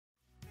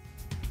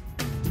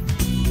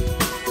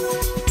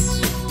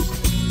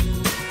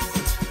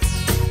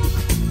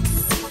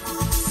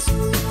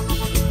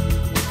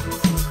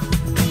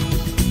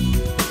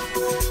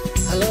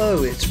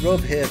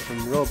Rob here from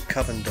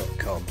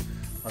robcubbon.com.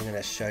 I'm going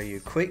to show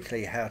you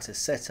quickly how to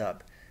set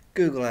up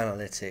Google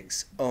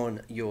Analytics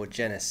on your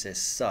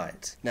Genesis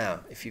site.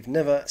 Now, if you've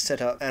never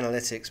set up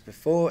Analytics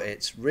before,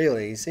 it's real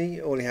easy.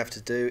 All you have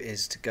to do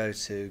is to go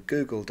to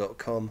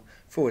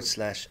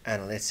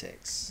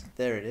google.com/analytics.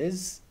 There it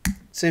is.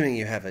 Assuming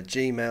you have a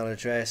Gmail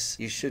address,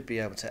 you should be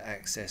able to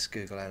access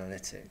Google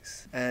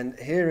Analytics. And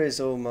here is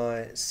all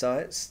my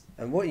sites.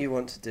 And what you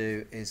want to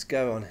do is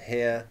go on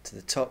here to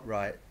the top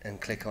right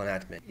and click on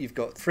admin. You've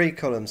got 3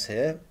 columns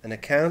here: an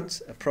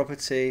account, a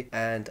property,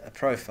 and a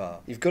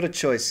profile. You've got a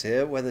choice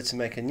here whether to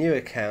make a new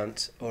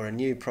account or a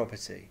new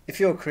property. If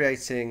you're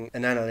creating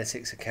an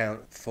analytics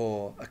account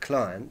for a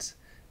client,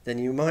 then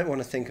you might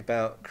want to think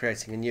about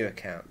creating a new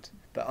account.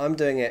 But I'm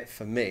doing it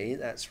for me,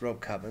 that's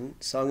Rob Cubbon,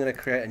 so I'm going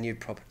to create a new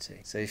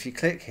property. So if you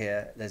click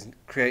here, there's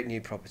create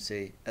new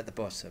property at the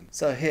bottom.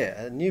 So here,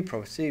 a new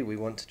property, we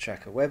want to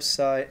track a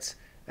website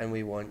and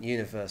we want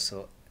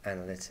universal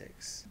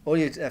analytics. All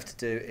you have to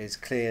do is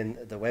clean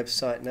the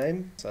website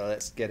name. So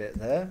let's get it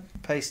there,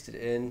 paste it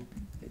in,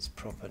 its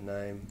proper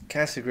name.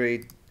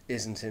 Category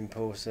isn't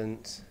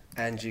important,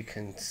 and you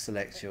can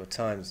select your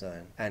time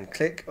zone and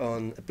click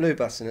on the blue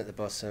button at the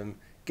bottom,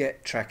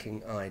 Get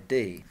Tracking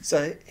ID.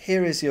 So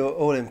here is your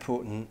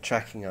all-important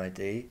tracking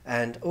ID,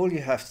 and all you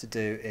have to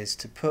do is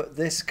to put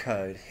this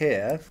code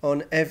here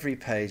on every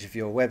page of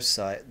your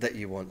website that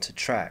you want to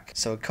track.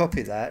 So I'll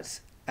copy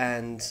that,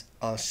 and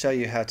I'll show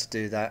you how to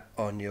do that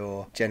on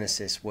your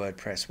Genesis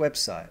WordPress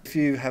website. If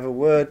you have a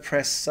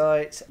WordPress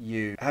site,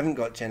 you haven't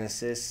got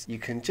Genesis, you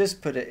can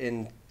just put it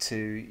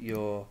into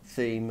your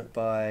theme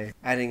by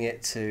adding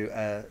it to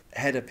a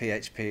header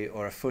PHP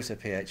or a footer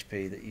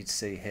PHP that you'd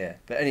see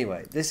here. But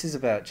anyway, this is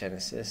about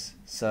Genesis.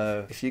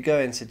 So if you go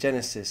into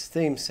Genesis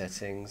theme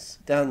settings,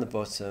 down the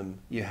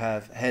bottom you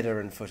have header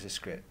and footer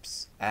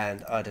scripts,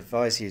 and I'd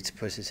advise you to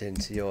put it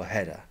into your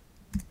header.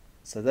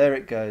 So there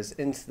it goes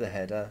into the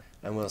header,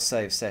 and we'll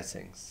save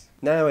settings.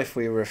 Now if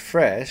we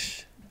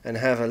refresh and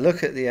have a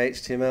look at the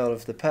HTML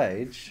of the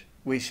page,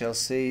 we shall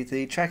see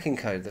the tracking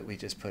code that we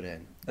just put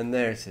in. And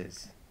there it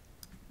is.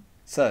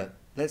 So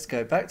let's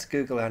go back to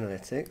Google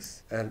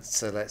Analytics, and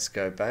so let's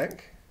go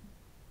back.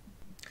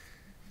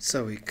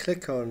 So we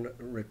click on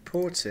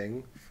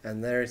reporting,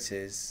 and there it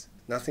is.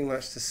 Nothing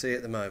much to see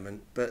at the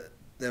moment, but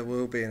there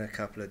will be in a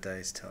couple of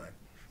days' time.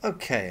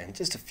 Okay, and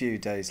just a few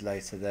days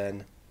later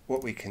then,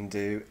 what we can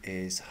do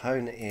is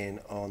hone in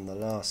on the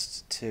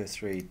last 2 or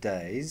 3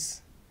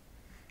 days,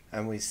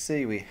 and we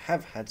see we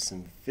have had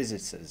some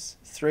visitors,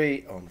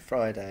 3 on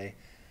Friday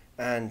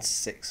and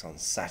 6 on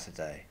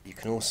Saturday. You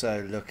can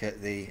also look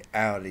at the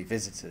hourly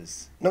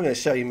visitors. I'm not going to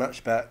show you much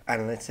about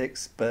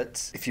analytics,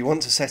 but if you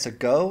want to set a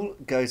goal,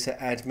 go to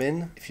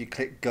admin. If you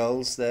click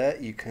goals there,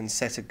 you can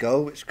set a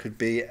goal, which could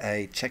be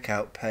a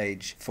checkout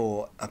page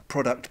for a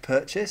product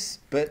purchase.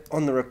 But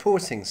on the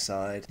reporting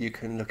side, you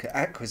can look at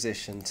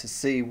acquisition to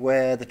see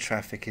where the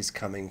traffic is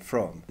coming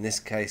from. In this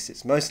case,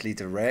 it's mostly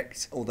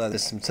direct, although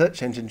there's some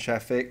search engine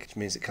traffic, which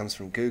means it comes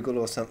from Google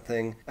or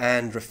something,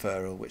 and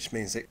referral, which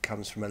means it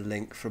comes from a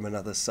link from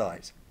another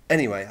site.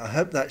 Anyway, I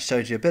hope that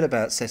showed you a bit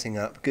about setting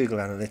up Google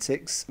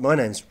Analytics. My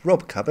name's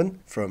Rob Cubbon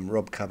from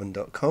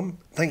robcubbon.com.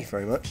 Thank you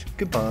very much.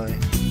 Goodbye.